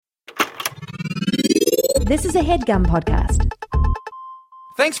This is a HeadGum podcast.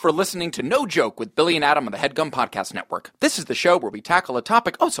 Thanks for listening to No Joke with Billy and Adam on the HeadGum Podcast Network. This is the show where we tackle a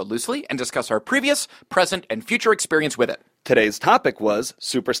topic oh so loosely and discuss our previous, present, and future experience with it. Today's topic was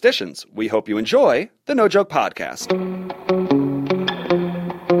superstitions. We hope you enjoy the No Joke Podcast.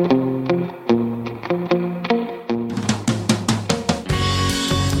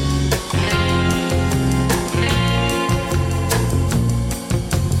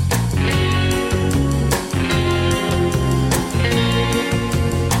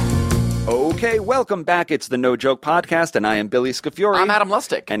 Okay, welcome back. It's the No Joke Podcast, and I am Billy Scafiori. I'm Adam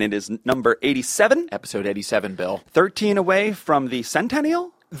Lustig. And it is number 87. Episode 87, Bill. 13 away from the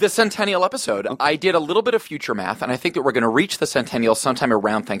centennial? The centennial episode. Okay. I did a little bit of future math, and I think that we're going to reach the centennial sometime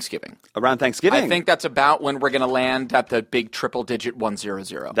around Thanksgiving. Around Thanksgiving? I think that's about when we're going to land at the big triple-digit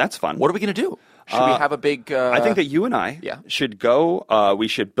 100. That's fun. What are we going to do? Should we have a big... I think that you and I should go... we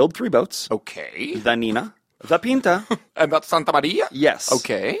should build 3 boats. Okay. The Nina. The Pinta. And that's Santa Maria? Yes.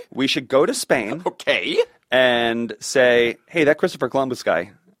 Okay. We should go to Spain. Okay. And say, hey, that Christopher Columbus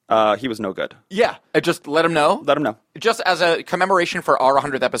guy, he was no good. Yeah. Just let him know. Let him know. Just as a commemoration for our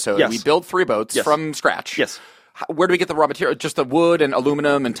 100th episode, we build 3 boats from scratch. Yes. Where do we get the raw material? Just the wood and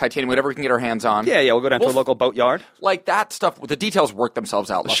aluminum and titanium, whatever we can get our hands on. Yeah, we'll go down to a local boat yard. Like that stuff, the details work themselves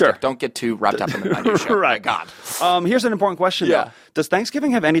out. Lustig. Sure. Don't get too wrapped up in the minutiae. Right. My God. Here's an important question, Yeah. though. Does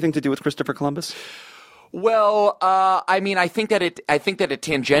Thanksgiving have anything to do with Christopher Columbus? Well, I mean, I think that it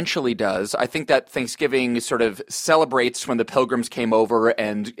tangentially does. I think that Thanksgiving sort of celebrates when the Pilgrims came over,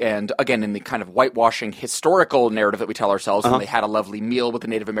 and again in the kind of whitewashing historical narrative that we tell ourselves, when they had a lovely meal with the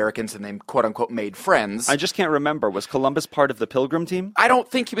Native Americans and they quote unquote made friends. I just can't remember. Was Columbus part of the Pilgrim team? I don't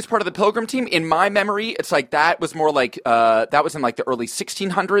think he was part of the Pilgrim team. In my memory, it's like that was more like that was in like the early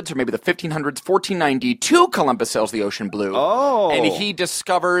 1600s or maybe the 1500s. 1492, Columbus sails the ocean blue. Oh, and he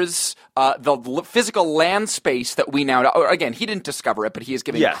discovers the physical land space that we now know. Again, he didn't discover it, but he is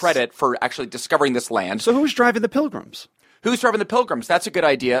giving credit for actually discovering this land. So who's driving the Pilgrims? Who's driving the Pilgrims? That's a good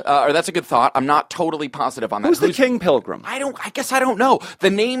idea, or that's a good thought. I'm not totally positive on that. Who's the King Pilgrim? I guess I don't know. The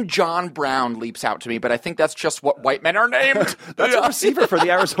name John Brown leaps out to me, but I think that's just what white men are named. That's a receiver for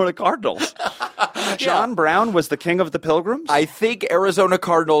the Arizona Cardinals. John Brown was the king of the Pilgrims? I think Arizona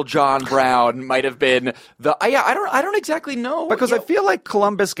Cardinal John Brown might have been the. I don't exactly know, because I feel like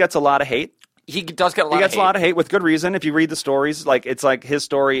Columbus gets a lot of hate. He does get a lot. He gets a lot of hate with good reason. If you read the stories, it's like his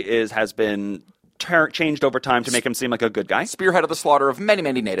story has been changed over time to make him seem like a good guy. Spearhead of the slaughter of many,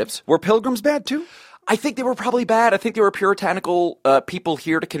 many natives. Were Pilgrims bad too? I think they were probably bad. I think they were puritanical people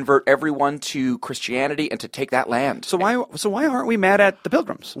here to convert everyone to Christianity and to take that land. So why aren't we mad at the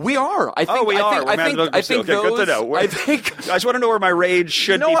Pilgrims? We are. I think. Oh, we are. I think okay, good to know. I think. I just want to know where my rage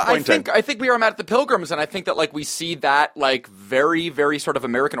should be pointed. I think we are mad at the Pilgrims, and I think that we see that very, very sort of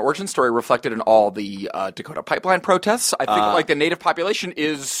American origin story reflected in all the Dakota Pipeline protests. I think the native population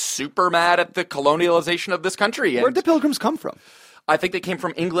is super mad at the colonialization of this country. Where'd the Pilgrims come from? I think they came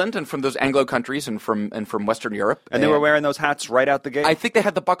from England and from those Anglo countries and from Western Europe. And they were wearing those hats right out the gate? I think they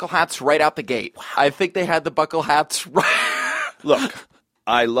had the buckle hats right out the gate. Wow. I think they had the buckle hats right... Look,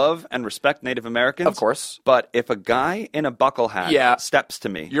 I love and respect Native Americans. Of course. But if a guy in a buckle hat steps to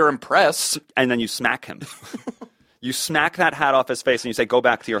me... You're impressed. And then you smack him. You smack that hat off his face and you say, go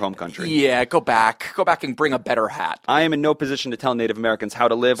back to your home country. Yeah, go back. Go back and bring a better hat. I am in no position to tell Native Americans how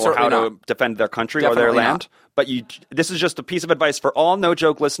to live Certainly or how not. to defend their country Definitely or their land. Not. But this is just a piece of advice for all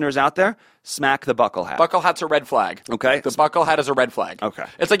No-Joke listeners out there. Smack the buckle hat. Buckle hat's a red flag. Okay. The buckle hat is a red flag. Okay.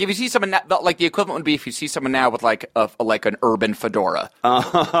 It's like if you see someone, the equivalent would be if you see someone now with an urban fedora.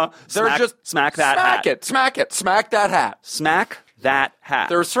 Smack that hat. Smack that hat. Smack that hat.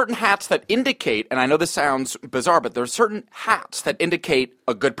 There are certain hats that indicate, and I know this sounds bizarre, but there are certain hats that indicate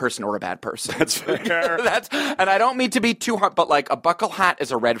a good person or a bad person. That's fair. And I don't mean to be too hard, but a buckle hat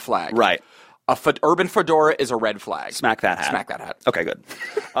is a red flag. Right. Urban fedora is a red flag. Smack that hat. Smack that hat. Okay, good.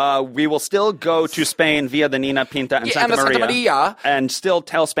 We will still go to Spain via the Nina, Pinta, and Santa Maria. And still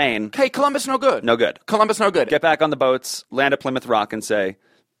tell Spain, hey, Columbus no good. No good. Columbus no good. Get back on the boats, land at Plymouth Rock, and say,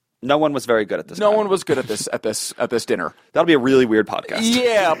 no one was very good at this. No one was good at this dinner. That'll be a really weird podcast.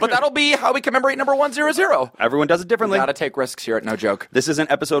 Yeah, but that'll be how we commemorate number 100. Everyone does it differently. Got to take risks here at No Joke. This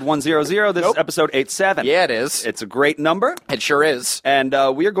isn't episode 100. This is episode 87. Yeah, it is. It's a great number. It sure is. And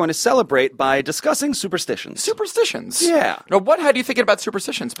we are going to celebrate by discussing superstitions. Superstitions? Yeah. Now, what had you thinking about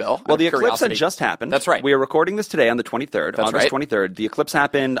superstitions, Bill? Well, the eclipse had just happened. That's right. We are recording this today on the 23rd, August 23rd. The eclipse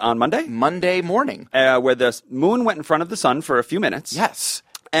happened on Monday? Monday morning. Where the moon went in front of the sun for a few minutes. Yes.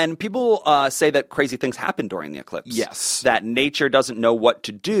 And people say that crazy things happen during the eclipse. Yes. That nature doesn't know what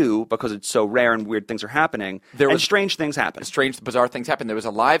to do because it's so rare and weird things are happening. Strange things happen. Strange, bizarre things happen. There was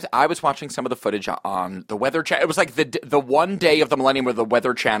I was watching some of the footage on the Weather Channel. It was like the one day of the millennium where the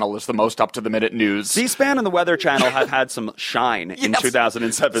Weather Channel is the most up-to-the-minute news. C-SPAN and the Weather Channel have had some shine in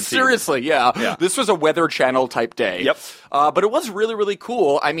 2017. Seriously, yeah. This was a Weather Channel type day. Yep. But it was really, really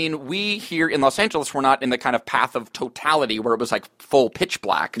cool. I mean, we here in Los Angeles were not in the kind of path of totality where it was like full pitch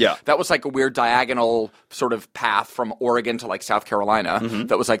black. Yeah. That was like a weird diagonal sort of path from Oregon to like South Carolina.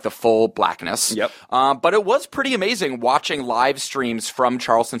 That was like the full blackness. Yep. But it was pretty amazing watching live streams from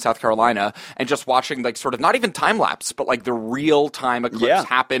Charleston, South Carolina, and just watching like sort of not even time lapse, but like the real time eclipse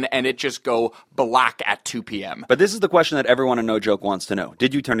happen, and it just go black at 2 p.m. But this is the question that everyone in No Joke wants to know.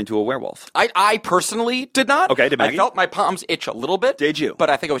 Did you turn into a werewolf? I personally did not. Okay, did Maggie? I felt my palms itch a little bit. Did you? But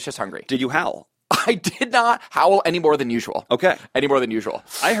I think I was just hungry. Did you howl? I did not howl any more than usual. Okay. Any more than usual.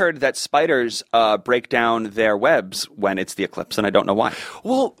 I heard that spiders break down their webs when it's the eclipse, and I don't know why.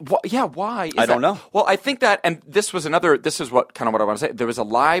 Well, why? I don't know. Well, I think that, and this is what I want to say. There was a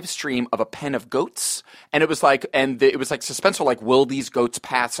live stream of a pen of goats, and it was like, it was like suspenseful, like, will these goats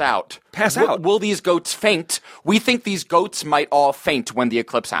pass out? Will these goats faint? We think these goats might all faint when the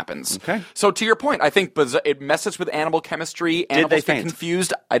eclipse happens. Okay. So to your point, I think it messes with animal chemistry. Animals they get faint?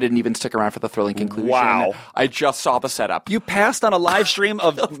 Confused. I didn't even stick around for the thrilling conclusion. Wow. I just saw the setup. You passed on a live stream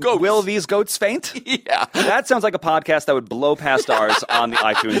of goats. Will These Goats Faint? Yeah. That sounds like a podcast that would blow past ours on the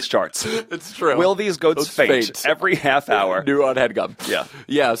iTunes charts. It's true. Will These Goats Faint? Every half hour. New on HeadGum. Yeah.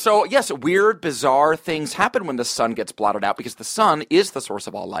 Yeah. So, yes, weird, bizarre things happen when the sun gets blotted out because the sun is the source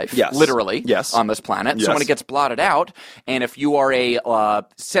of all life. Yes. Literally. Yes. On this planet. Yes. So when it gets blotted out, and if you are a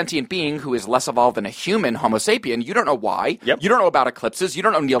sentient being who is less evolved than a human, Homo sapien, you don't know why. Yep. You don't know about eclipses. You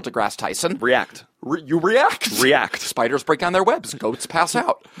don't know Neil deGrasse Tyson. React. You react. React. Spiders break down their webs. Goats pass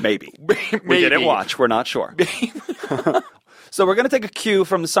out. Maybe. We didn't watch. We're not sure. So we're going to take a cue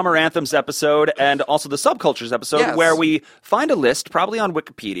from the Summer Anthems episode and also the Subcultures episode where we find a list, probably on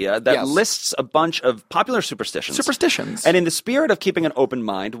Wikipedia, that lists a bunch of popular superstitions. Superstitions. And in the spirit of keeping an open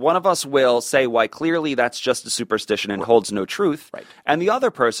mind, one of us will say why clearly that's just a superstition and holds no truth. Right. And the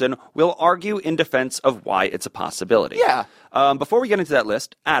other person will argue in defense of why it's a possibility. Yeah. Before we get into that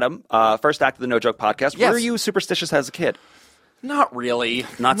list, Adam, first act of the No Joke podcast, were you superstitious as a kid? Not really.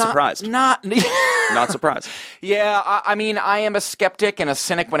 Not surprised. Not surprised. Yeah, I mean, I am a skeptic and a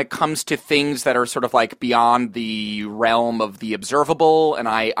cynic when it comes to things that are sort of like beyond the realm of the observable, and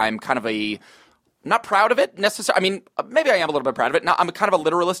I'm kind of not proud of it necessarily. I mean, maybe I am a little bit proud of it. No, I'm kind of a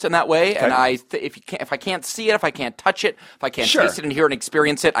literalist in that way, and if I can't see it, if I can't touch it, if I can't taste it and hear and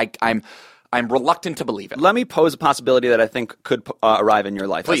experience it, I'm reluctant to believe it. Let me pose a possibility that I think could arrive in your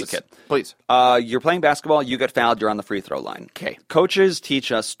life as a kid. Please. You're playing basketball, you get fouled, you're on the free throw line. Okay. Coaches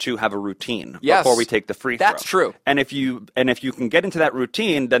teach us to have a routine before we take the free throw. That's true. And if you can get into that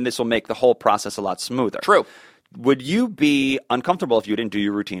routine, then this will make the whole process a lot smoother. True. Would you be uncomfortable if you didn't do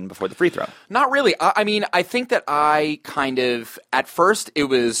your routine before the free throw? Not really. I mean, I think that I kind of, at first, it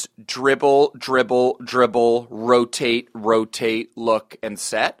was dribble, dribble, dribble, rotate, rotate, look, and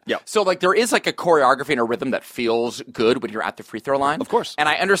set. Yeah. So, like, there is, like, a choreography and a rhythm that feels good when you're at the free throw line. Of course. And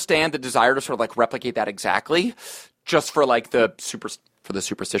I understand the desire to sort of, like, replicate that exactly just for, like, the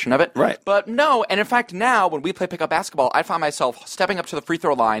superstition of it. Right. But no, and in fact now when we play pickup basketball, I find myself stepping up to the free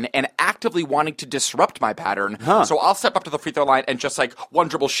throw line and actively wanting to disrupt my pattern. So I'll step up to the free throw line and just like one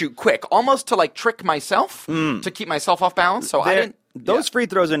dribble shoot quick, almost to like trick myself to keep myself off balance. So I didn't. Those free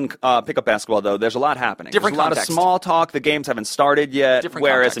throws in pickup basketball, though, there's a lot happening. Different there's a context. lot of small talk. The games haven't started yet. Different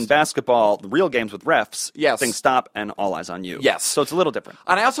whereas context. in basketball, the real games with refs, Yes. things stop and all eyes on you. Yes. So it's a little different.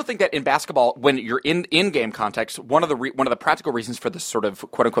 And I also think that in basketball, when you're in game context, one of the practical reasons for this sort of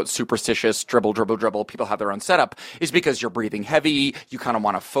quote unquote superstitious dribble, people have their own setup is because you're breathing heavy. You kind of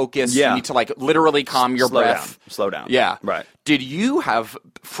want to focus. Yeah. You need to like literally calm your breath. Slow down. Yeah. Right. Did you have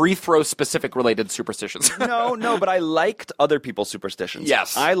free throw specific related superstitions? No, but I liked other people's superstitions.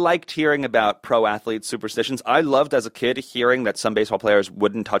 Yes. I liked hearing about pro athletes' superstitions. I loved as a kid hearing that some baseball players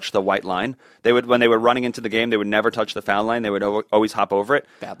wouldn't touch the white line. When they were running into the game, they would never touch the foul line. They would always hop over it.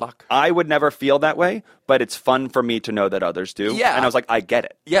 Bad luck. I would never feel that way, but it's fun for me to know that others do. Yeah. And I was like, I get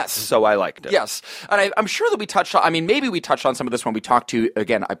it. Yes. So I liked it. Yes. And I'm sure that we touched on, maybe we touched on some of this when we talked to,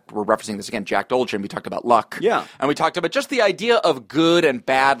 again, we're referencing this again, Jack Dolgen. We talked about luck. Yeah. And we talked about just the idea of good and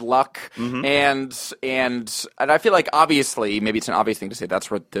bad luck. Mm-hmm. And I feel like obviously, maybe it's an obvious thing to say, that's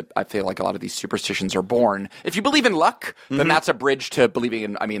where I feel like a lot of these superstitions are born. If you believe in luck, then that's a bridge to believing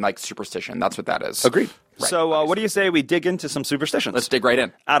in, like superstition. That's what that is. Agreed. So what do you say we dig into some superstitions? Let's dig right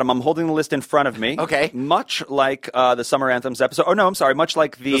in. Adam, I'm holding the list in front of me. Okay. Much like the Summer Anthems episode. Oh, no, I'm sorry. Much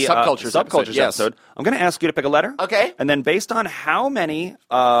like the Subcultures episode. I'm going to ask you to pick a letter. Okay. And then based on how many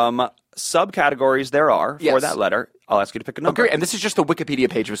subcategories there are for that letter, I'll ask you to pick a number. Okay, and this is just the Wikipedia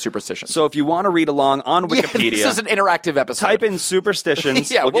page of superstitions. So if you want to read along on Wikipedia... this is an interactive episode. Type in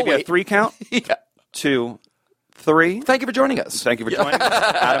superstitions. We'll give you a 3 count. 2, 3. Thank you for joining us. Thank you for joining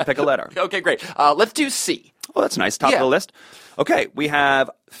us. Adam, pick a letter. Okay, great. Let's do C. Oh, that's nice. Top of the list. Okay, we have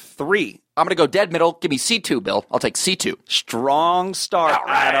 3. I'm going to go dead middle. Give me C2, Bill. I'll take C2. Strong start, All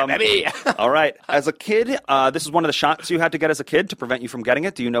right, Adam. baby. All right. As a kid, this is one of the shots you had to get as a kid to prevent you from getting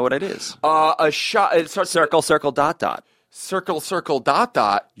it. Do you know what it is? A shot. Circle, circle, dot, dot. Circle, circle, dot,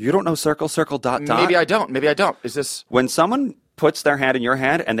 dot. You don't know circle, circle, dot, dot? Maybe I don't. Is this... When someone puts their hand in your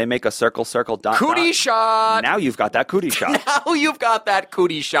hand and they make a circle, circle, dot, cootie dot. shot. Now you've got that cootie shot. Now you've got that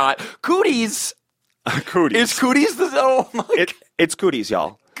cootie shot. Cooties. Cooties. Is cooties the... Oh, my God. It's cooties,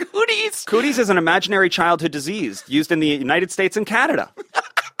 y'all. Cooties. Cooties is an imaginary childhood disease used in the United States and Canada.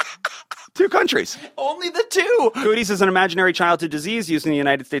 2 countries. Only the 2. Cooties is an imaginary childhood disease used in the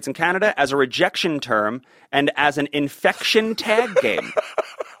United States and Canada as a rejection term and as an infection tag game.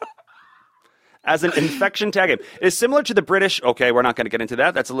 As an infection tag game. It is similar to the British... Okay, we're not going to get into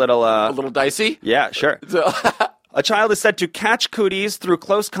that. That's a little... A little dicey? Yeah, sure. A child is said to catch cooties through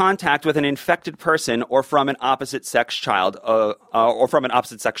close contact with an infected person or from an opposite sex child, of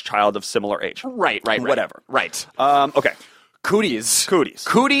similar age. Right. Whatever. Right. Okay. Cooties.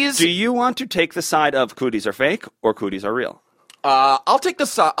 Cooties. Do you want to take the side of cooties are fake or cooties are real? I'll take the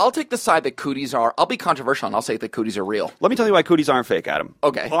side that cooties are. I'll be controversial and I'll say that cooties are real. Let me tell you why cooties aren't fake, Adam.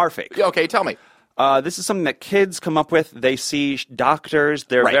 Okay. Are fake. Okay, tell me. This is something that kids come up with. They see doctors.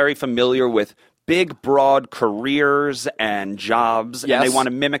 They're very familiar with big, broad careers and jobs, and they want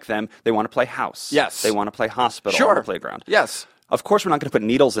to mimic them. They want to play house. Yes. They want to play hospital on the playground. Yes. Of course, we're not going to put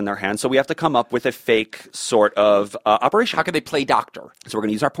needles in their hands, so we have to come up with a fake sort of operation. How can they play doctor? So we're going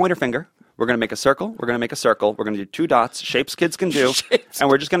to use our pointer finger. We're going to make a circle. We're going to make a circle. We're going to do 2 dots, shapes kids can do. And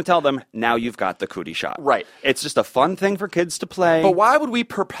we're just going to tell them, now you've got the cootie shot. Right. It's just a fun thing for kids to play. But why would we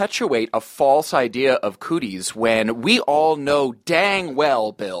perpetuate a false idea of cooties when we all know dang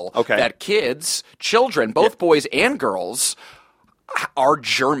well, Bill, that kids, children, both boys and girls, are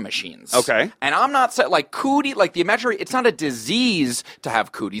germ machines. Okay. And I'm not saying, like, cootie, like the imaginary, it's not a disease to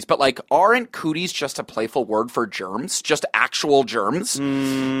have cooties, but, like, aren't cooties just a playful word for germs? Just actual germs?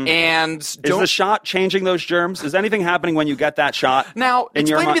 And is the shot changing those germs? Is anything happening when you get that shot? Now,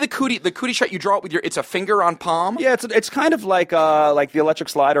 explain to me the cootie shot you draw it with it's a finger on palm? Yeah, it's kind of like the Electric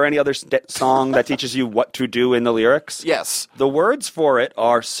Slide or any other song that teaches you what to do in the lyrics. Yes. The words for it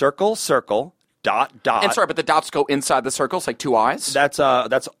are circle, circle, dot, dot. And sorry, but the dots go inside the circles, like 2 eyes? That's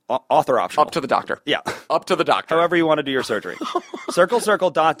author optional. Up to the doctor. Yeah. Up to the doctor. However you want to do your surgery. Circle, circle,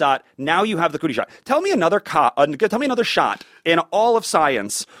 dot, dot. Now you have the cootie shot. Tell me another shot in all of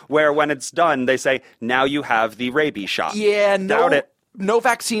science where when it's done, they say, now you have the rabies shot. Yeah, Doubt it. No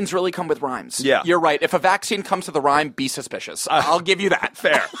vaccines really come with rhymes. Yeah. You're right. If a vaccine comes with a rhyme, be suspicious. I'll give you that.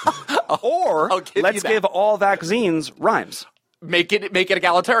 Fair. Or let's give all vaccines rhymes. Make it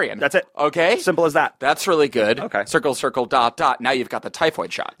egalitarian. That's it. Okay? Simple as that. That's really good. Okay. Circle, circle, dot, dot. Now you've got the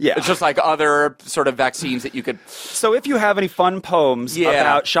typhoid shot. Yeah. It's just like other sort of vaccines that you could... So if you have any fun poems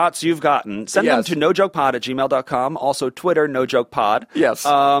about shots you've gotten, send them to nojokepod@gmail.com. Also Twitter, nojokepod. Yes.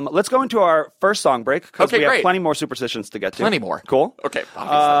 Let's go into our first song break because we have great. plenty more superstitions to get to. Plenty more. Cool? Okay.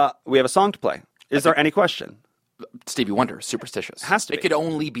 We have a song to play. Is there any question? Stevie Wonder, Superstitious. Has to be. It could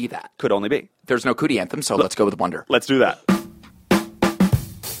only be that. Could only be. There's no cootie anthem, so let's go with Wonder. Let's do that.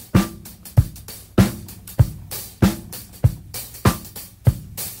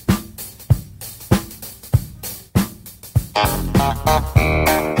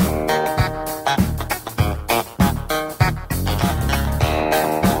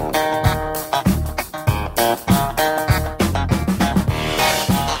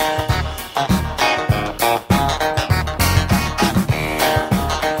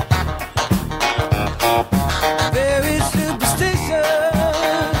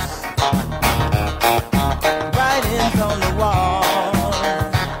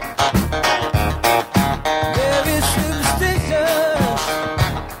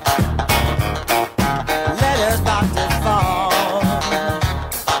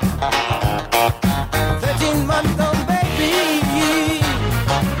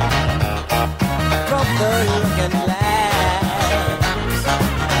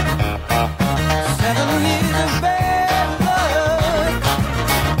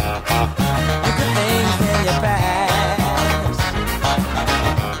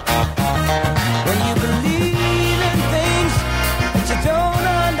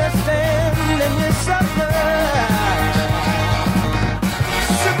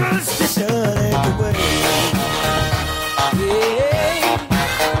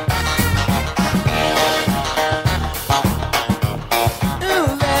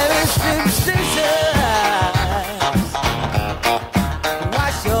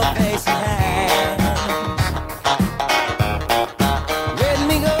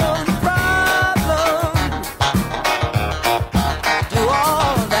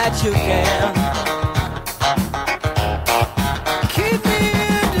 that you can keep me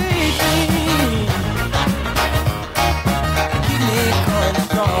in daydream, keep me going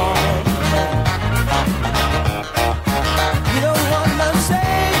strong. You don't want to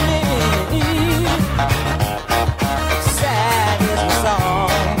save me, sad is the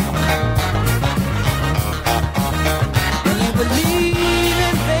song. When you believe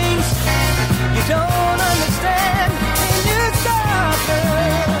in things you don't understand, and you suffer.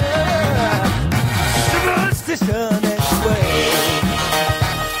 Superstition is the way.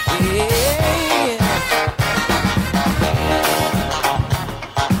 Yeah.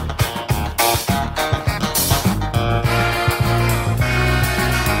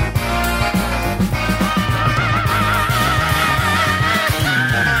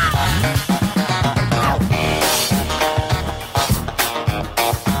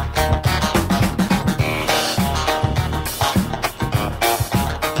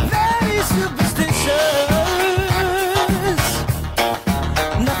 Very superstitious,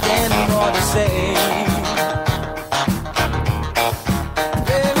 nothing more to say.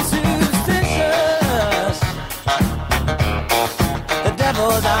 Very superstitious, the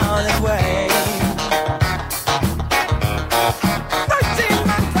devil's on his way. 13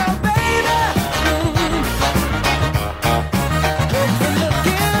 months old baby, broken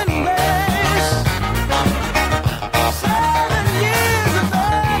looking face, 7 years of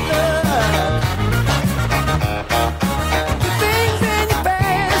bad luck, the things in your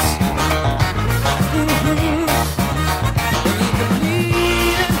face. And you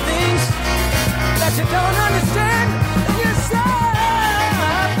believe in things that you don't understand, and you suffer.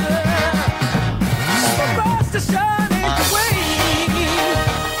 Superstition ain't the way.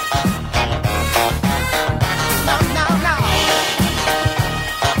 No, no, no.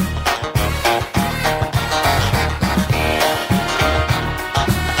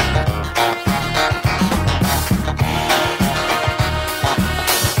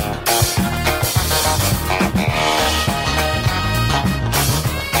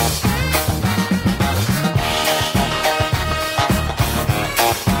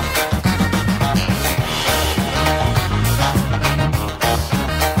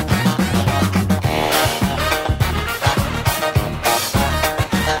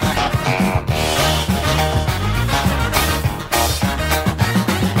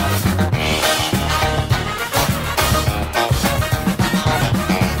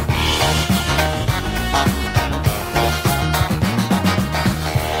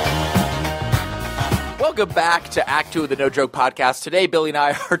 Welcome back to Act 2 of the No Joke Podcast. Today, Billy and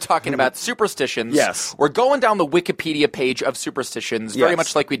I are talking about superstitions. Yes. We're going down the Wikipedia page of superstitions, very Yes.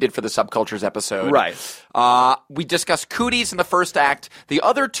 much like we did for the Subcultures episode. Right. We discussed cooties in the first act. The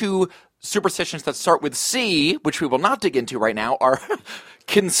other two superstitions that start with C, which we will not dig into right now, are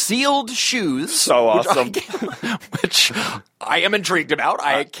concealed shoes. So awesome. Which I am intrigued about.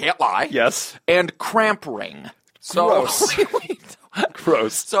 I can't lie. Yes. And cramp ring. So Gross.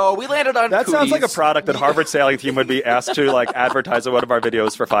 Gross. So we landed on That sounds like a cooties. product that Harvard sailing team would be asked to advertise on one of our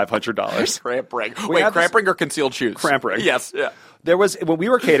videos for $500. Cramp ring. We Wait, have cramp this- ring or concealed shoes? Cramp ring. Yes. Yeah. There was when we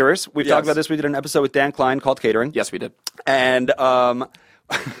were caterers. We've Yes. talked about this. We did an episode with Dan Klein called Catering. Yes, we did. And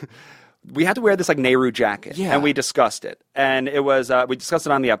we had to wear this Nehru jacket, Yeah. and we discussed it. And it was we discussed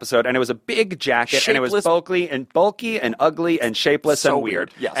it on the episode, and it was a big jacket, and it was Shapeless. bulky and ugly and shapeless So and weird,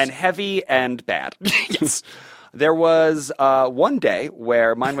 weird, yes. and heavy and bad. Yes. There was one day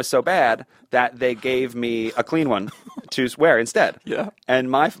where mine was so bad that they gave me a clean one to wear instead. Yeah.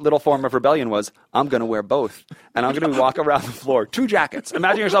 And my little form of rebellion was, I'm going to wear both. And I'm going to walk around the floor, 2 jackets.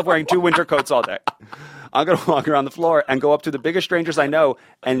 Imagine yourself wearing 2 winter coats all day. I'm going to walk around the floor and go up to the biggest strangers I know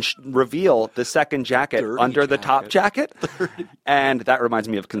and reveal the second jacket under the top jacket. And that reminds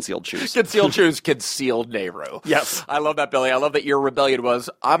me of concealed shoes. Concealed shoes, concealed Nehru. Yes. I love that, Billy. I love that your rebellion was,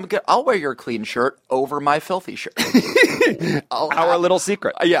 I'll wear your clean shirt over my filthy shirt. Our little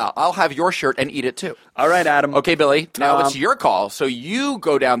secret. Yeah, I'll have your shirt and eat it too. All right, Adam. Okay, Billy. Now it's your call. So you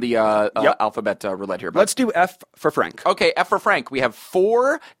go down the Yep. alphabet roulette here. Bud. Let's do F for Frank. Okay, F for Frank. We have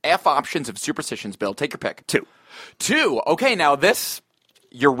 4 F options of superstitions, Bill. Take your pick. 2. 2. Okay, now this,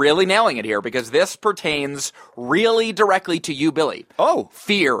 you're really nailing it here because this pertains really directly to you, Billy. Oh.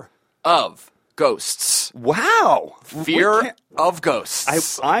 Fear of ghosts. Wow. Fear of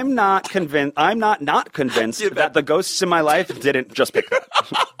ghosts. I'm not convinced. I'm not convinced that the ghosts in my life didn't just pick that.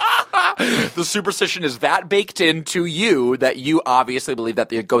 The superstition is that baked into you that you obviously believe that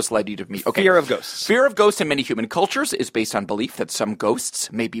the ghost led you to me. Okay. Fear of ghosts. Fear of ghosts in many human cultures is based on belief that some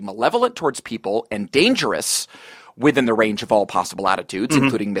ghosts may be malevolent towards people and dangerous, within the range of all possible attitudes,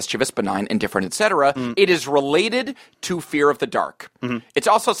 including mischievous, benign, indifferent, etc. It is related to fear of the dark. It's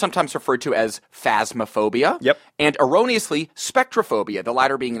also sometimes referred to as phasmophobia, and erroneously spectrophobia, the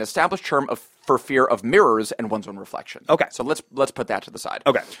latter being an established term for fear of mirrors and one's own reflection. Okay. So let's put that to the side.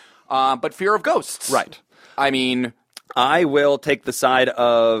 Okay. But fear of ghosts. Right. I mean... I will take the side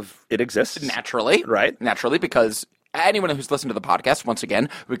of it exists. Naturally. Right. Naturally, because anyone who's listened to the podcast, once again,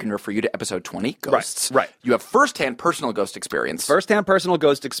 we can refer you to episode 20, Ghosts. Right. You have first-hand personal ghost experience. First-hand personal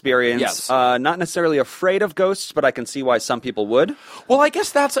ghost experience. Yes. Not necessarily afraid of ghosts, but I can see why some people would. Well, I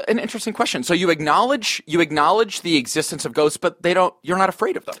guess that's an interesting question. So you acknowledge the existence of ghosts, but you're not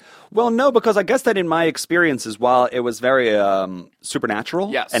afraid of them. Well, no, because I guess that in my experiences, while it was very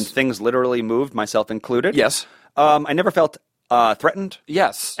supernatural, yes, and things literally moved, myself included, yes, I never felt threatened.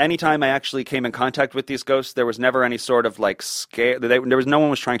 Yes. Anytime I actually came in contact with these ghosts, there was never any sort of like scare. There was no one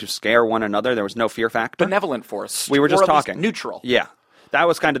was trying to scare one another. There was no fear factor. Benevolent force. We were just or at talking. Least neutral. Yeah. That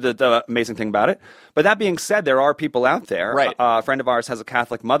was kind of the amazing thing about it. But that being said, there are people out there. Right. A friend of ours has a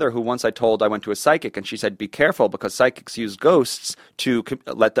Catholic mother who once I went to a psychic, and she said, be careful because psychics use ghosts to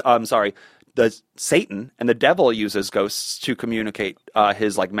the Satan and the devil uses ghosts to communicate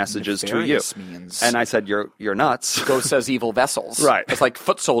his like messages to you. Means. And I said, "You're nuts." Ghosts as evil vessels. Right. It's like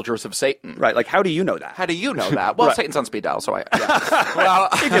foot soldiers of Satan. Right. Like, how do you know that? How do you know that? Well, Right. Satan's on speed dial, so well,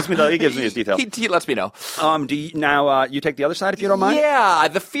 he gives me his details. He lets me know. Do you, now you take the other side if you don't mind? Yeah,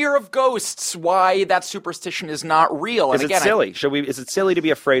 the fear of ghosts. Why that superstition is not real. Is it silly? Is it silly to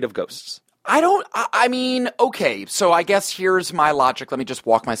be afraid of ghosts? I mean, okay, so I guess here's my logic. Let me just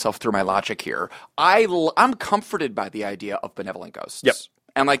walk myself through my logic here. I'm comforted by the idea of benevolent ghosts. Yep.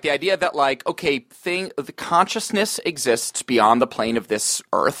 And like the idea that like, okay, the consciousness exists beyond the plane of this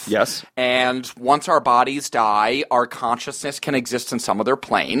earth. Yes. And once our bodies die, our consciousness can exist in some other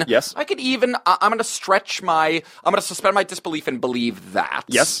plane. Yes. I could even, I'm going to suspend my disbelief and believe that.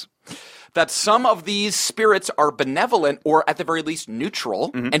 Yes. That some of these spirits are benevolent or at the very least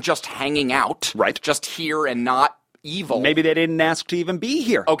neutral and just hanging out. Right. Just here and not evil. Maybe they didn't ask to even be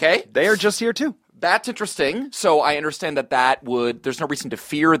here. Okay. They are just here too. That's interesting. So I understand there's no reason to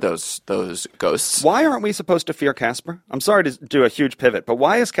fear those ghosts. Why aren't we supposed to fear Casper? I'm sorry to do a huge pivot, but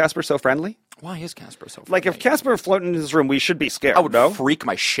why is Casper so friendly? Why is Casper so friendly? Like, if Casper floated in his room, we should be scared, I would no? freak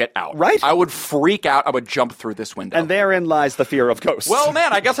my shit out. Right? I would freak out. I would jump through this window. And therein lies the fear of ghosts. Well,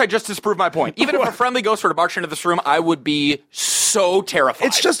 man, I guess I just disproved my point. Even if a friendly ghost were to march into this room, I would be so terrified.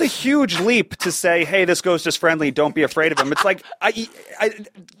 It's just a huge leap to say, hey, this ghost is friendly, don't be afraid of him. It's like,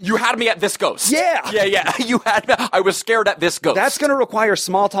 you had me at this ghost. Yeah. Yeah. You had me. I was scared at this ghost. That's going to require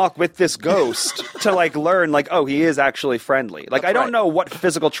small talk with this ghost to, like, learn, like, oh, he is actually friendly. Like, I don't know what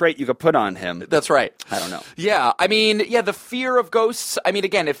physical trait you could put on him. That's right. I don't know. Yeah, I mean, the fear of ghosts. I mean,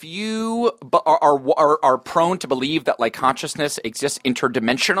 again, if you are prone to believe that like consciousness exists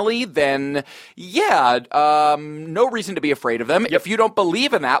interdimensionally, then no reason to be afraid of them. Yep. If you don't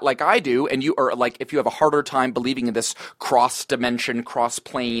believe in that, like I do, and you are like, if you have a harder time believing in this cross-dimension,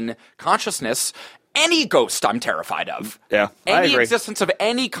 cross-plane consciousness. Any ghost I'm terrified of. Yeah, I agree. Existence of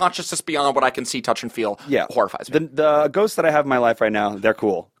any consciousness beyond what I can see, touch, and feel horrifies me. The ghosts that I have in my life right now, they're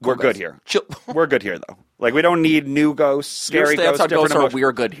cool. We're good here. We're good here, though. Like, we don't need new ghosts, scary Your stance ghosts. on ghosts are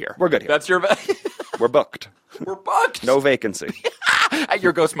we're good here. We're good here. That's your... We're booked. We're booked. No vacancy. At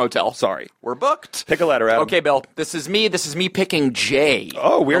your ghost motel. Sorry. We're booked. Pick a letter, Adam. Okay, Bill. This is me picking J.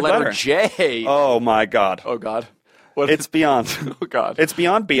 Oh, weird the letter. letter. J. Oh, my God. Oh, God. It's beyond. Oh, God. It's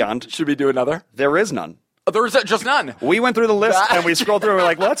beyond. Should we do another? There is none. Oh, there is just none. We went through the list and we scrolled through and we're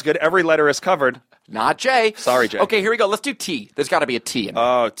like, well, that's good. Every letter is covered. Not J. Sorry, J. Okay, here we go. Let's do T. There's got to be a T in there.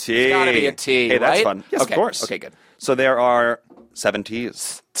 Oh, T. There's got to be a T, Hey, that's right? fun. Yes, okay. of course. Okay, good. So there are 7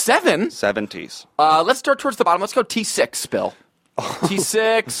 T's. 7? 7 T's. Let's start towards the bottom. Let's go T6, Bill.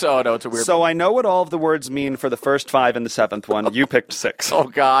 T6. Oh, no, it's a weird... So I know what all of the words mean for the first 5 and the 7th one. You picked 6. Oh,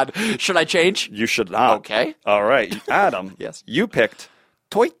 God. Should I change? You should not. Okay. All right. Adam. Yes. You picked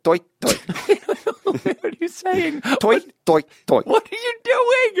toy, toy, toy. What are you saying? Toy, toy, toy. What are you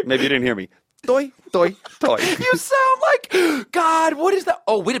doing? Maybe you didn't hear me. Toy, toy, toy. You sound like... God, what is that?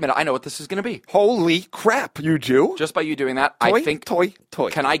 Oh, wait a minute. I know what this is going to be. Holy crap, you do? Just by you doing that, Toy, I think... toy,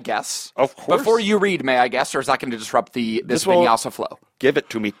 toy. Can I guess? Of course. Before you read, may I guess, or is that going to disrupt this vinyasa flow? Give it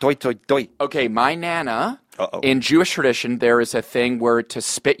to me. Toy, toy, toy. Okay, my Nana, in Jewish tradition, there is a thing where to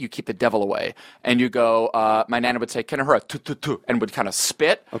spit, you keep the devil away. And you go, my Nana would say, Kenahura, tu, and would kind of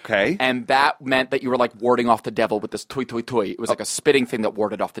spit. Okay. And that meant that you were like warding off the devil with this toy, toy, toy. It was like a spitting thing that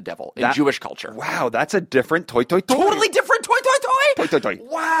warded off the devil in Jewish culture. Wow, that's a different toy, toy, toy. Totally different toy, toy, toy? Toy, toy, toy.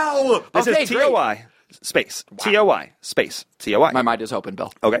 Wow. This is T-O-I, space. T-O-I, space. T-O-I. My mind is open,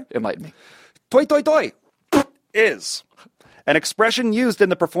 Bill. Okay. Enlighten me. Toy, toy, toy. is an expression used in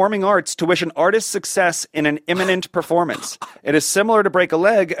the performing arts to wish an artist success in an imminent performance. It is similar to break a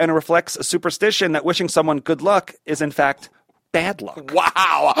leg and reflects a superstition that wishing someone good luck is, in fact, bad luck.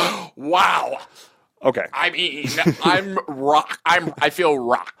 Wow. Wow. Okay. I mean, I feel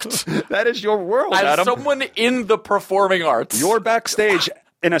rocked. That is your world, As Adam. someone in the performing arts. You're backstage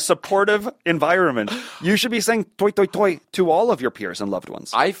in a supportive environment. You should be saying toi toi toi to all of your peers and loved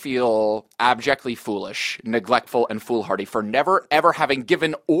ones. I feel abjectly foolish, neglectful, and foolhardy for never, ever having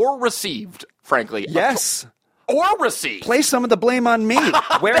given or received, frankly. Yes. Or received. Place some of the blame on me.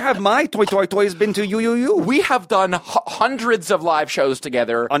 Where have my toi toi toys been to you? We have done hundreds of live shows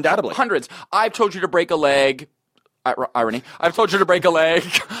together. Undoubtedly. Hundreds. I've told you to break a leg. Irony. I've told you to break a leg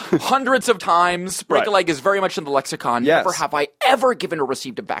hundreds of times. Break a leg is very much in the lexicon. Yes. Never have I ever given or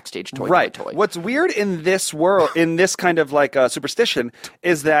received a backstage toy. Right. Toy. What's weird in this world, in this kind of like superstition,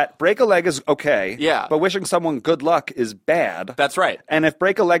 is that break a leg is okay. Yeah. But wishing someone good luck is bad. That's right. And if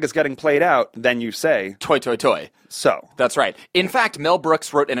break a leg is getting played out, then you say Toy, toy, toy. So. That's right. In fact, Mel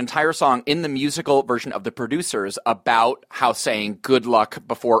Brooks wrote an entire song in the musical version of The Producers about how saying good luck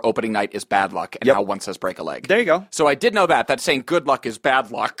before opening night is bad luck and how one says break a leg. There you go. So I did know that saying good luck is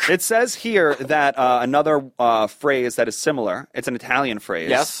bad luck. It says here that another phrase that is similar, it's an Italian phrase,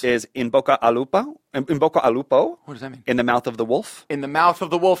 yes, is in bocca al lupo. In bocca al lupo. What does that mean? In the mouth of the wolf. In the mouth of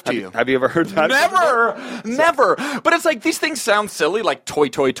the wolf to you. Have you ever heard that? Never. But it's like these things sound silly, like toy,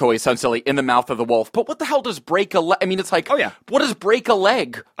 toy, toy sounds silly, in the mouth of the wolf. But what the hell does break a leg? I mean, it's like, what does break a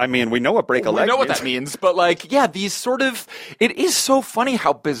leg? I mean, we know what break a leg means. We know what that means. But like, yeah, these sort of, it is so funny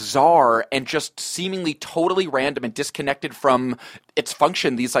how bizarre and just seemingly totally random and disconnected from its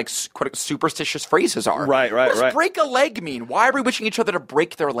function these like superstitious phrases are. Right. What does break a leg mean? Why are we wishing each other to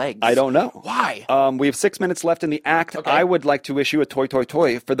break their legs? I don't know. Why? We have 6 minutes left in the act. Okay. I would like to wish you a toy, toy,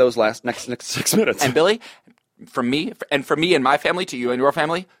 toy for those next 6 minutes. And Billy, from me and my family to you and your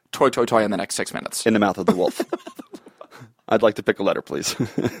family, toy, toy, toy in the next 6 minutes. In the mouth of the wolf. I'd like to pick a letter, please.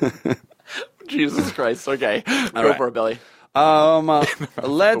 Jesus Christ. Okay. Go for it, Billy.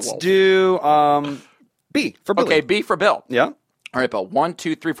 Let's do B for Billy. Okay, B for Bill. Yeah. All right, Bill. 1,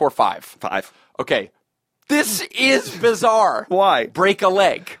 2, 3, 4, 5. 5. Okay. This is bizarre. Why? Break a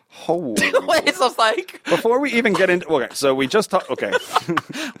leg. Oh. It's just like... Before we even get into... Okay, so we just talked... Okay.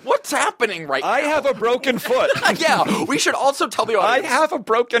 What's happening right now? I have a broken foot. Yeah, we should also tell the audience. I have a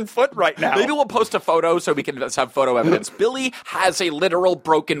broken foot right now. Maybe we'll post a photo so we can have photo evidence. Billy has a literal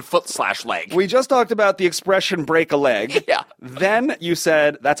broken foot / leg. We just talked about the expression break a leg. Yeah. Then you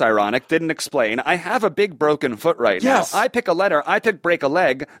said, that's ironic, didn't explain. I have a big broken foot right now. I pick a letter, I pick break a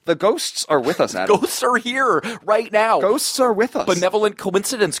leg. The ghosts are with us, Adam. Ghosts are here right now. Ghosts are with us. Benevolent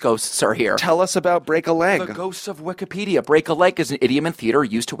coincidence ghosts are here. Tell us about break a leg. The ghosts of Wikipedia. Break a leg is an idiom in theater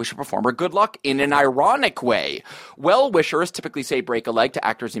used to wish a performer good luck in an ironic way. Well-wishers typically say break a leg to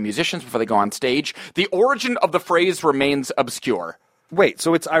actors and musicians before they go on stage. The origin of the phrase remains obscure. Wait,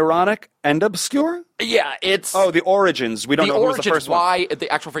 so it's ironic and obscure? Yeah, it's... Oh, the origins. We don't know who was the first one. why the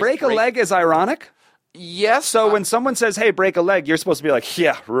actual phrase... Break a leg is ironic? Yes. So when someone says, hey, break a leg, you're supposed to be like,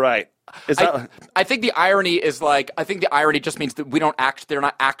 yeah, right. Is that... I think the irony is like, I think the irony just means that they're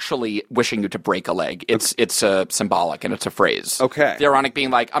not actually wishing you to break a leg. It's symbolic and it's a phrase. Okay. The ironic being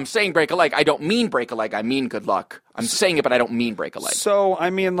like, I'm saying break a leg. I don't mean break a leg. I mean good luck. I'm saying it, but I don't mean break a leg. So, I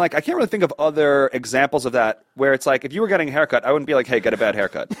mean, like, I can't really think of other examples of that where it's like, if you were getting a haircut, I wouldn't be like, hey, get a bad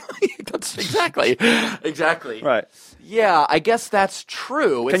haircut. That's exactly. Right. Yeah, I guess that's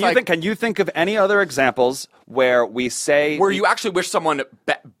true. Can you think of any other examples where we say... Where you actually wish someone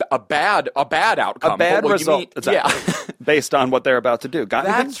a bad outcome. A bad result. Yeah. Based on what they're about to do.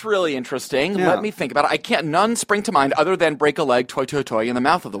 That's really interesting. Yeah. Let me think about it. None spring to mind other than break a leg, toy, toy, toy in the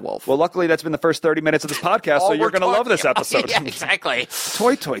mouth of the wolf. Well, luckily that's been the first 30 minutes of this podcast, so you're going to love this episode. Yeah, exactly.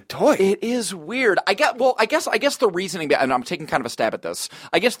 Toy, toy, toy. It is weird. I guess the reasoning, and I'm taking kind of a stab at this,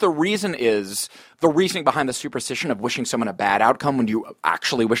 I guess the reasoning behind the superstition of wishing someone a bad outcome when you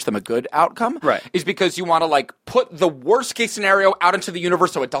actually wish them a good outcome, right, is because you want to like put the worst case scenario out into the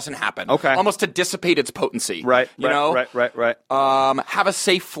universe so it doesn't happen. Okay. Almost to dissipate its potency. Right. You know? Right. Have a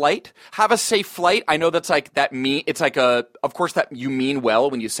safe flight. I know that's like it's like of course that you mean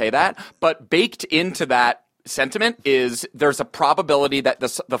well when you say that, but baked into that sentiment is there's a probability that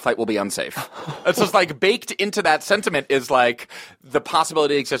the flight will be unsafe. It's just like baked into that sentiment is like the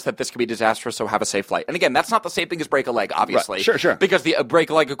possibility exists that this could be disastrous, so have a safe flight. And again, that's not the same thing as break a leg, obviously. Right. Sure. Because the break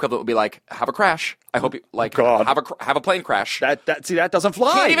a leg equivalent would be like have a crash. I hope you like have a plane crash. That doesn't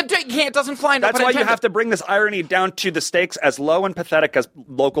fly. It doesn't fly. That's why you have to bring this irony down to the stakes as low and pathetic as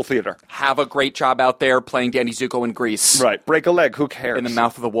local theater. Have a great job out there playing Danny Zuko in Grease. Right. Break a leg. Who cares? In the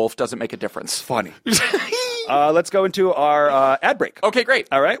mouth of the wolf doesn't make a difference. Funny. Let's go into our ad break. Okay, great.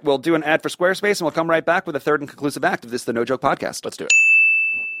 All right, we'll do an ad for Squarespace, and we'll come right back with a third and conclusive act of this The No Joke Podcast. Let's do it.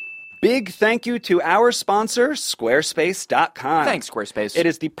 Big thank you to our sponsor, Squarespace.com. Thanks, Squarespace. It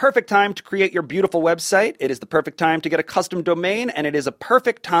is the perfect time to create your beautiful website. It is the perfect time to get a custom domain, and it is a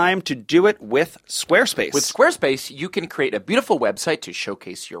perfect time to do it with Squarespace. With Squarespace, you can create a beautiful website to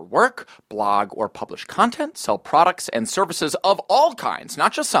showcase your work, blog, or publish content, sell products and services of all kinds,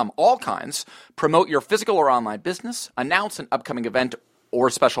 not just some, all kinds, promote your physical or online business, announce an upcoming event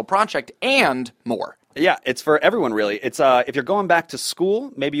or special project, and more. Yeah, it's for everyone, really. It's if you're going back to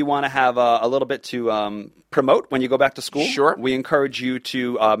school, maybe you want to have a little bit to promote when you go back to school. Sure. We encourage you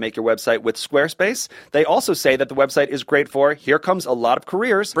to make your website with Squarespace. They also say that the website is great for, here comes a lot of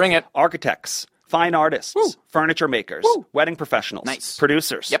careers. Bring it. Architects, fine artists, Woo. Furniture makers, Woo. wedding professionals, Nice.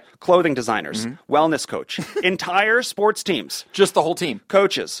 producers, Yep. clothing designers, wellness coach, entire sports teams, Just the whole team.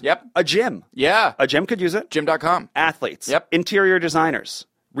 coaches, Yep. a gym. Yeah. A gym could use it. Gym.com. Athletes, Yep. interior designers,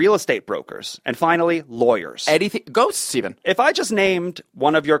 real estate brokers, and finally, lawyers. Anything. Ghosts, even. If I just named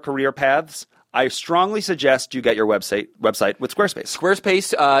one of your career paths, I strongly suggest you get your website with Squarespace.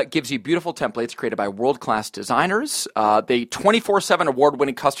 Squarespace gives you beautiful templates created by world-class designers. They 24/7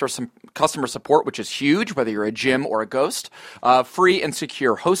 award-winning customer support, which is huge, whether you're a gym or a ghost. Free and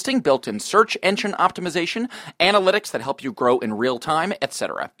secure hosting, built-in search engine optimization, analytics that help you grow in real time,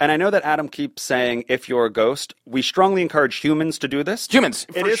 etc. And I know that Adam keeps saying, if you're a ghost, we strongly encourage humans to do this. Humans,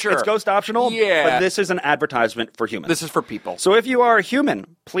 It for is, sure. It's ghost optional, Yeah. but this is an advertisement for humans. This is for people. So if you are a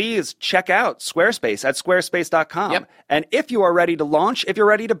human, please check out Squarespace at squarespace.com. Yep. And if you are ready to launch, if you're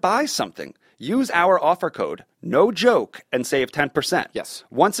ready to buy something, use our offer code, no joke, and save 10%. Yes.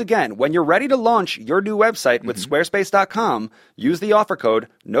 Once again, when you're ready to launch your new website with squarespace.com, use the offer code,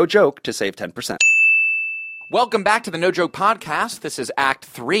 no joke, to save 10%. Welcome back to the No Joke Podcast. This is Act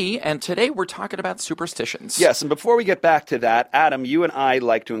 3, and today we're talking about superstitions. Yes, and before we get back to that, Adam, you and I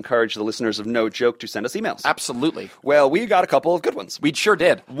like to encourage the listeners of No Joke to send us emails. Absolutely. Well, we got a couple of good ones. We sure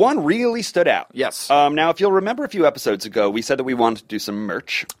did. One really stood out. Yes. Now, if you'll remember a few episodes ago, we said that we wanted to do some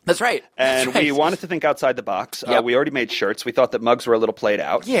merch. That's right. And That's right. we wanted to think outside the box. Yep. We already made shirts. We thought that mugs were a little played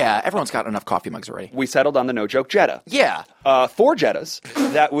out. Yeah, everyone's got enough coffee mugs already. We settled on the No Joke Jetta. Yeah. 4 Jettas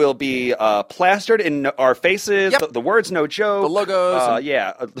that will be plastered in our faces. Yep. The words No Joke. The logos.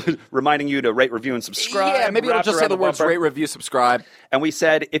 Yeah. Reminding you to rate, review, and subscribe. Yeah, maybe it'll wrapped just say around the words bumper. rate, review, subscribe. And we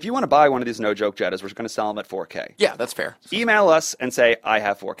said, if you want to buy one of these No Joke Jettas, we're going to sell them at 4K. Yeah, that's fair. Email us and say, I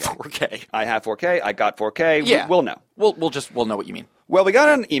have 4K. 4K. I have 4K. I got 4K. Yeah. We'll know. We'll know what you mean. Well, we got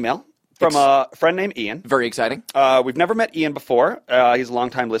an email from a friend named Ian. Very exciting. We've never met Ian before. He's a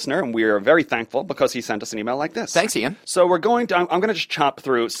longtime listener, and we are very thankful because he sent us an email like this. Thanks, Ian. So I'm going to just chop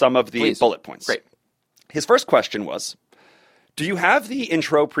through some of the Please. bullet points. Great. His first question was, do you have the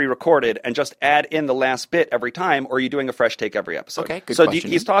intro pre-recorded and just add in the last bit every time, or are you doing a fresh take every episode? Okay, good so question,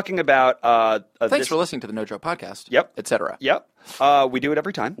 he's Ian. talking about... Thanks for listening to the No Joke Podcast. Yep. Etc. Yep. We do it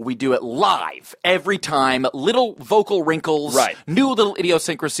every time. We do it live every time. Little vocal wrinkles. Right. New little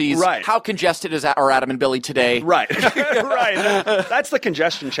idiosyncrasies. Right. How congested are Adam and Billy today? Right. Right. That's the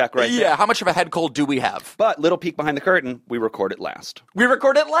congestion check right there. Yeah. How much of a head cold do we have? But little peek behind the curtain, we record it last. We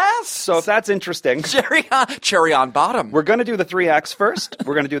record it last. So if that's interesting... Cherry on bottom. We're going to do the 3 acts first.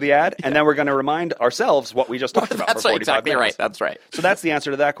 We're going to do the ad, and then we're going to remind ourselves what we just talked about That's for 45 exactly minutes. right. That's right. So that's the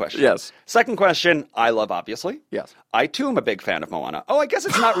answer to that question. Yes. Second question, I love, obviously. Yes. I, too, am a big fan of Moana. Oh, I guess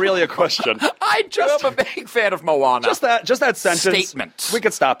it's not really a question. I too am a big fan of Moana. Just that sentence. Statement. We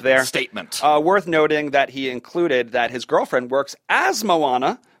could stop there. Statement. Worth noting that he included that his girlfriend works as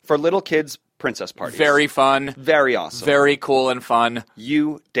Moana for little kids' princess parties. Very fun. Very awesome. Very cool and fun.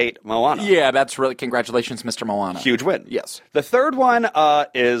 You date Moana. Yeah, that's really congratulations, Mr. Moana. Huge win. Yes. The third one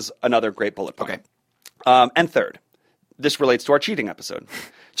is another great bullet point. Okay. And third, this relates to our cheating episode.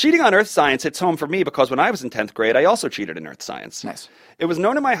 Cheating on earth science hits home for me because when I was in 10th grade, I also cheated in earth science. Nice. It was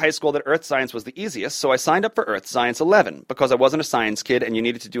known in my high school that earth science was the easiest, so I signed up for earth science 11 because I wasn't a science kid and you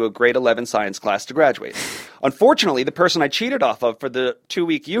needed to do a grade 11 science class to graduate. Unfortunately, the person I cheated off of for the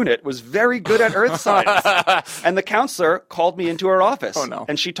 2-week unit was very good at earth science. And the counselor called me into her office. Oh, no.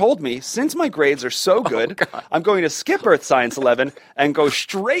 And she told me, since my grades are so good, I'm going to skip earth science 11 and go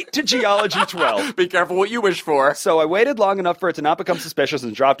straight to geology 12. Be careful what you wish for. So I waited long enough for it to not become suspicious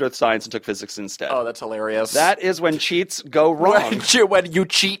and dropped earth science and took physics instead. Oh, that's hilarious. That is when cheats go wrong. When you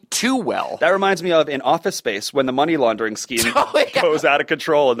cheat too well. That reminds me of in Office Space when the money laundering scheme goes out of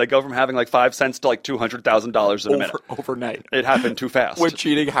control and they go from having like 5 cents to like $200,000 in a minute. Overnight. It happened too fast. When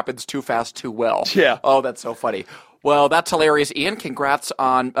cheating happens too fast, too well. Yeah. Oh, that's so funny. Well, that's hilarious, Ian. Congrats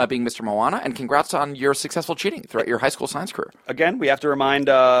on being Mr. Moana, and congrats on your successful cheating throughout your high school science career. Again, we have to remind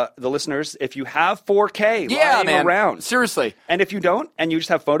the listeners, if you have 4K lying around. Seriously. And if you don't, and you just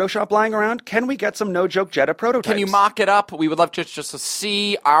have Photoshop lying around, can we get some no-joke Jetta prototypes? Can you mock it up? We would love just to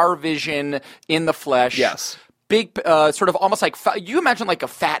see our vision in the flesh. Yes. Big, sort of almost like, you imagine like a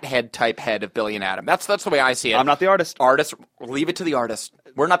fat head type head of Billy and Adam. That's the way I see it. I'm not the artist. Artist, leave it to the artist.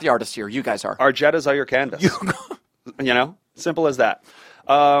 We're not the artists here. You guys are. Our Jettas are your canvas. You know? Simple as that.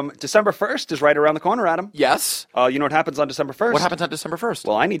 December 1st is right around the corner, Adam. Yes. You know what happens on December 1st? What happens on December 1st?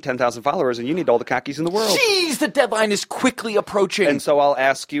 Well, I need 10,000 followers, and you need all the khakis in the world. Jeez, the deadline is quickly approaching. And so I'll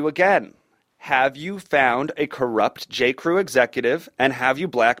ask you again. Have you found a corrupt J.Crew executive, and have you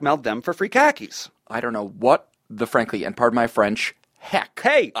blackmailed them for free khakis? I don't know what frankly, and pardon my French, heck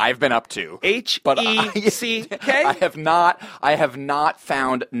I've been up to. H-E-C-K? I have not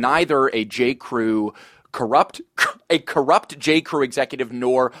found neither a J.Crew corrupt J.Crew executive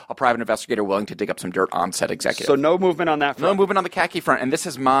nor a private investigator willing to dig up some dirt on said executive. So no movement on that front. No movement on the khaki front. And this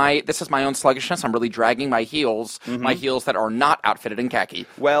is my own sluggishness. I'm really dragging my heels, my heels that are not outfitted in khaki.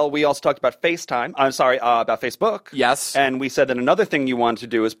 Well, we also talked about FaceTime. I'm sorry, about Facebook. Yes. And we said that another thing you wanted to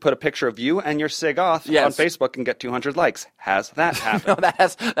do is put a picture of you and your sig-off on Facebook and get 200 likes. Has that happened? No,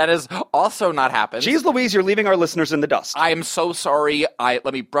 that has also not happened. Jeez Louise, you're leaving our listeners in the dust. I am so sorry.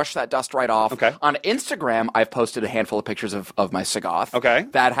 Let me brush that dust right off. Okay. On Instagram, I've posted a handful of pictures of my sig-off. Okay.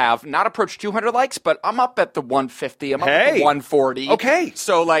 That have not approached 200 likes, but I'm up at the 150. I'm up at the 140. Okay.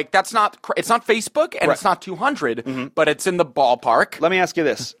 So, like, it's not Facebook, and it's not 200, but it's in the ballpark. Let me ask you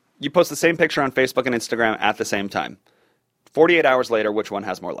this. You post the same picture on Facebook and Instagram at the same time. 48 hours later, which one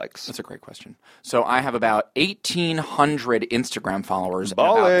has more likes? That's a great question. So I have about 1,800 Instagram followers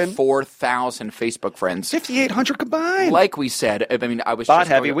Ballin'. and about 4,000 Facebook friends. 5,800 combined. Like we said, I mean, I was Bot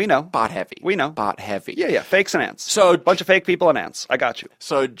just heavy, we know. Bot heavy. We know. Bot heavy. Yeah, fakes and ants. So bunch of fake people and ants. I got you.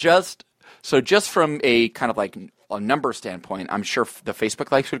 So just from a kind of like a number standpoint, I'm sure the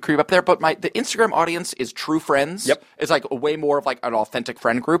Facebook likes would creep up there, but the Instagram audience is true friends. Yep. It's like way more of like an authentic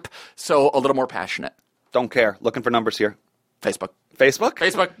friend group, so a little more passionate. Don't care. Looking for numbers here. Facebook.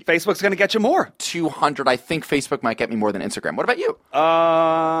 Facebook's going to get you more. 200. I think Facebook might get me more than Instagram. What about you?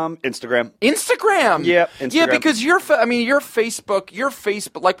 Instagram. Yeah, Instagram. Yeah, because your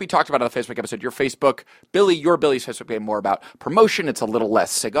Facebook, like we talked about on the Facebook episode, your Billy's Facebook game more about promotion. It's a little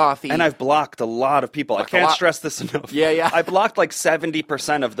less sig-offy. And I've blocked a lot of people. I can't stress this enough. Yeah. I blocked like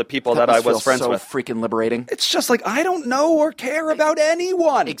 70% of the people that I was friends with. Freaking liberating. It's just like, I don't know or care about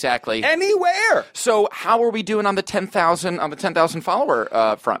anyone. Exactly. Anywhere. So how are we doing on the 10,000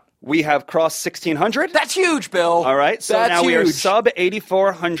 follower front? We have crossed 1,600. That's huge, Bill. All right. So now we are sub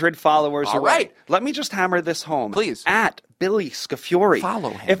 8,400 followers away. All right. Let me just hammer this home. Please. At Billy Scafuri.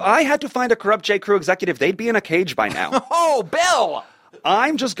 Follow him. If I had to find a corrupt J.Crew executive, they'd be in a cage by now. Oh, Bill!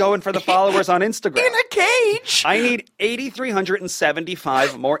 I'm just going for the followers on Instagram. In a cage? I need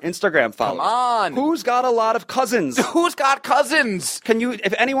 8,375 more Instagram followers. Come on. Who's got a lot of cousins? Who's got cousins?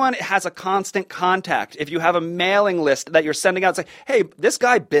 If anyone has a constant contact, if you have a mailing list that you're sending out, say, hey, this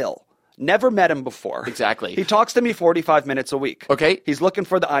guy Bill, never met him before. Exactly. He talks to me 45 minutes a week. Okay. He's looking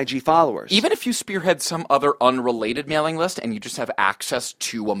for the IG followers. Even if you spearhead some other unrelated mailing list and you just have access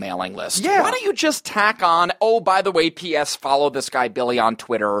to a mailing list, yeah. Why don't you just tack on, oh, by the way, P.S., follow this guy Billy on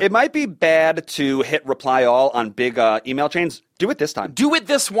Twitter. It might be bad to hit reply all on big email chains. Do it this time. Do it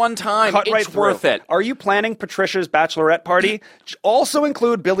this one time. Cut right it's through. Worth it. Are you planning Patricia's bachelorette party? Also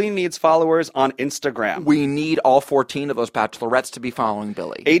include Billy Needs followers on Instagram. We need all 14 of those bachelorettes to be following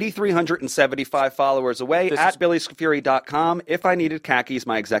Billy. 8,375 followers away at BillyScafuri.com. If I needed khakis,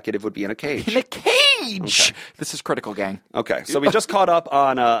 my executive would be in a cage. In a cage! Okay. This is critical, gang. Okay, so we just caught up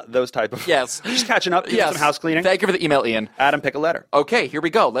on those type of... Yes. Just catching up, doing some house cleaning. Thank you for the email, Ian. Adam, pick a letter. Okay, here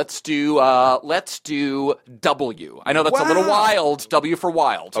we go. Let's do W. I know that's a little wild. W for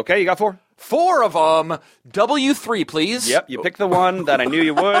wild. Okay, you got 4? 4 of them. W3, please. Yep, you picked the one that I knew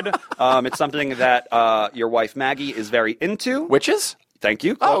you would. It's something that your wife Maggie is very into. Witches? Thank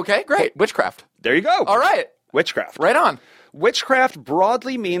you. Oh, okay, great. Witchcraft. There you go. All right. Witchcraft. Right on. Witchcraft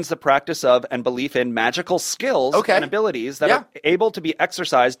broadly means the practice of and belief in magical skills and abilities that are able to be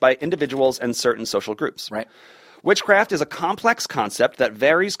exercised by individuals and certain social groups. Right. Witchcraft is a complex concept that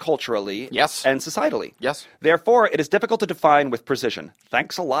varies culturally and societally. Yes. Therefore, it is difficult to define with precision.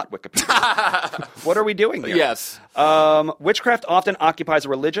 Thanks a lot, Wikipedia. What are we doing here? Yes. Witchcraft often occupies a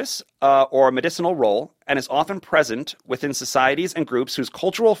religious or medicinal role and is often present within societies and groups whose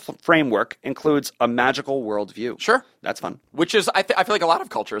cultural framework includes a magical worldview. Sure. That's fun. Which is, I feel like a lot of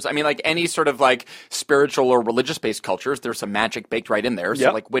cultures. I mean, like any sort of like spiritual or religious-based cultures, there's some magic baked right in there.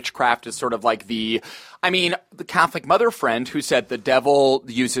 So like witchcraft is sort of like the Catholic mother friend who said the devil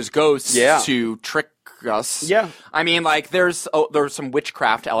uses ghosts to trick us. Yeah. I mean, like there's some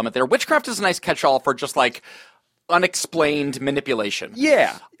witchcraft element there. Witchcraft is a nice catch-all for just like unexplained manipulation.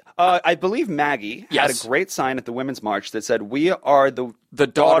 Yeah. I believe Maggie had a great sign at the Women's March that said, "We are the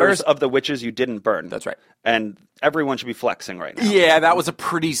daughters of the witches you didn't burn." That's right. And everyone should be flexing right now. Yeah, that was a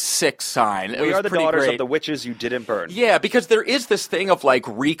pretty sick sign. We are the daughters of the witches you didn't burn. Yeah, because there is this thing of like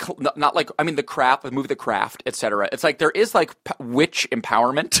not like the movie The Craft, etc. It's like there is like witch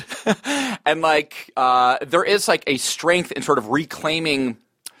empowerment, and like there is like a strength in sort of reclaiming.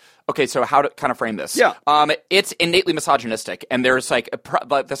 Okay, so how to kind of frame this? Yeah. It's innately misogynistic, and there's like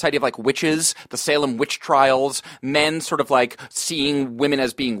this idea of like witches, the Salem witch trials, men sort of like seeing women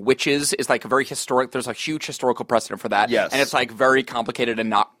as being witches is like a very historic. There's a huge historical precedent for that. Yes. And it's like very complicated and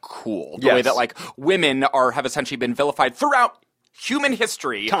not cool. The way that like women have essentially been vilified throughout human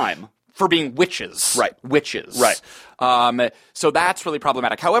history. Time. For being witches. Right. Witches. Right. So that's really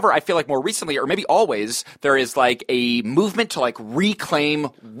problematic. However, I feel like more recently, or maybe always, there is like a movement to like reclaim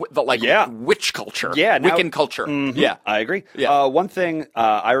witch culture. Yeah. Wiccan culture. Mm-hmm. Yeah. I agree. Yeah. One thing,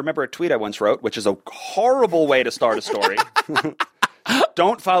 I remember a tweet I once wrote, which is a horrible way to start a story.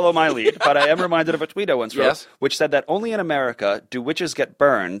 Don't follow my lead, but I am reminded of a tweet I once wrote, which said that only in America do witches get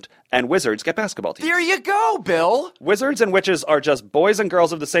burned and wizards get basketball teams. There you go, Bill. Wizards and witches are just boys and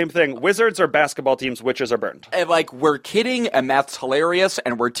girls of the same thing. Wizards are basketball teams, witches are burned. And like we're kidding, and that's hilarious,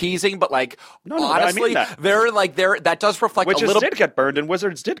 and we're teasing, but like honestly, I mean that does reflect witches a little. Did get burned and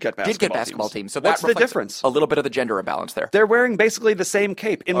wizards did get basketball teams. So what's that the difference? A little bit of the gender imbalance there. They're wearing basically the same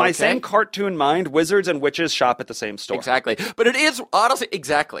cape. In my same cartoon mind, wizards and witches shop at the same store. Exactly, but it is honestly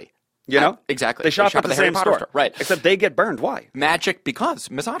exactly. You know? Exactly. They shop at the same store. Right. Except they get burned. Why? Magic, because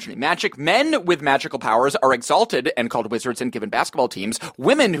misogyny. Magic men with magical powers are exalted and called wizards and given basketball teams.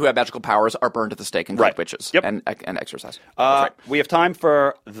 Women who have magical powers are burned at the stake and called witches and exercised. We have time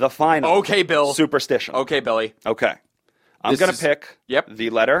for the final. Okay, Bill. Superstition. Okay, Billy. Okay. I'm going to pick the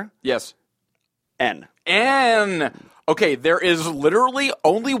letter N. N. Okay, there is literally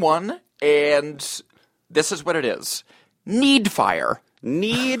only one, and this is what it is. Need fire.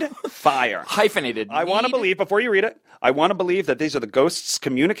 Need fire. Hyphenated. I want to believe, before you read it, I want to believe that these are the ghosts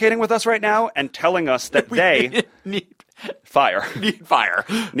communicating with us right now and telling us that they need fire. Need fire.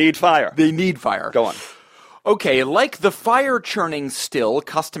 Need fire. They need fire. Go on. Okay, like the fire-churning still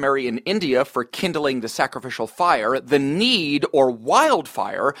customary in India for kindling the sacrificial fire, the need, or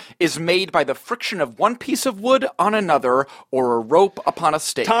wildfire, is made by the friction of one piece of wood on another or a rope upon a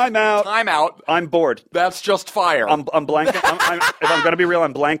stake. Time out. Time out. I'm bored. That's just fire. I'm blanking. If I'm going to be real,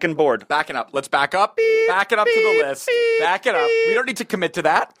 I'm blank and bored. Backing up. Let's back up. Back it up to the list. Back it up. We don't need to commit to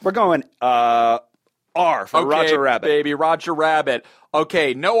that. We're going, R for Roger Rabbit. Baby, Roger Rabbit.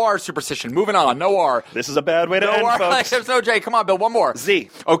 Okay, no R superstition. Moving on. No R. This is a bad way to end, folks. There's no J. Come on, Bill. One more. Z.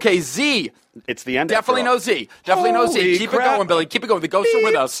 Okay, Z. It's the end. Definitely no Z. Definitely no Z. Keep it going, Billy. Keep it going. The ghosts are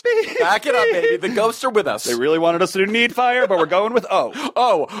with us. Back it up, baby. The ghosts are with us. They really wanted us to do need fire, but we're going with O.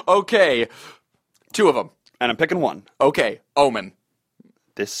 Oh, okay. Two of them. And I'm picking one. Okay. Omen.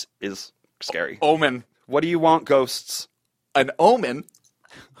 This is scary. Omen. What do you want, ghosts? An omen?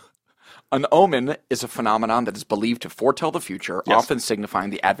 An omen is a phenomenon that is believed to foretell the future, often signifying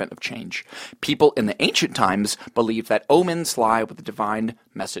the advent of change. People in the ancient times believed that omens lie with a divine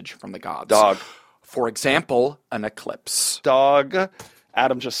message from the gods. Dog. For example, an eclipse. Dog.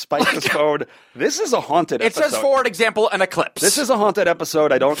 Adam just spiked his phone. This is a haunted episode. It says, for example, an eclipse. This is a haunted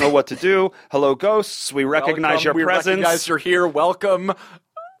episode. I don't know what to do. Hello, ghosts. We recognize your presence. We recognize you're here. Welcome.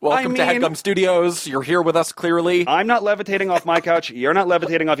 Welcome to HeadGum Studios. You're here with us, clearly. I'm not levitating off my couch. You're not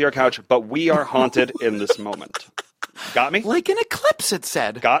levitating off your couch, but we are haunted in this moment. Got me? Like an eclipse, it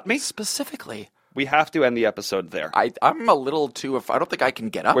said. Got me? Specifically. We have to end the episode there. I'm a little too... I don't think I can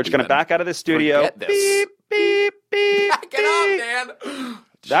get up. We're just going to back out of the studio. Forget this. Beep, beep, beep. Back it up, man.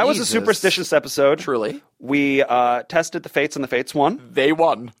 That was a superstitious episode. Truly. We tested the fates and the fates won. They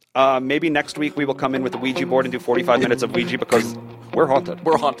won. Maybe next week we will come in with the Ouija board and do 45 minutes of Ouija because we're haunted.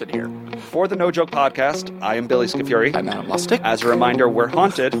 We're haunted here. For the No Joke Podcast, I am Billy Scafuri. I'm Adam Lustig. As a reminder, we're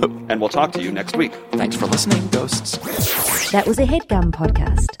haunted, and we'll talk to you next week. Thanks for listening, ghosts. That was a HeadGum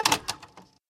podcast.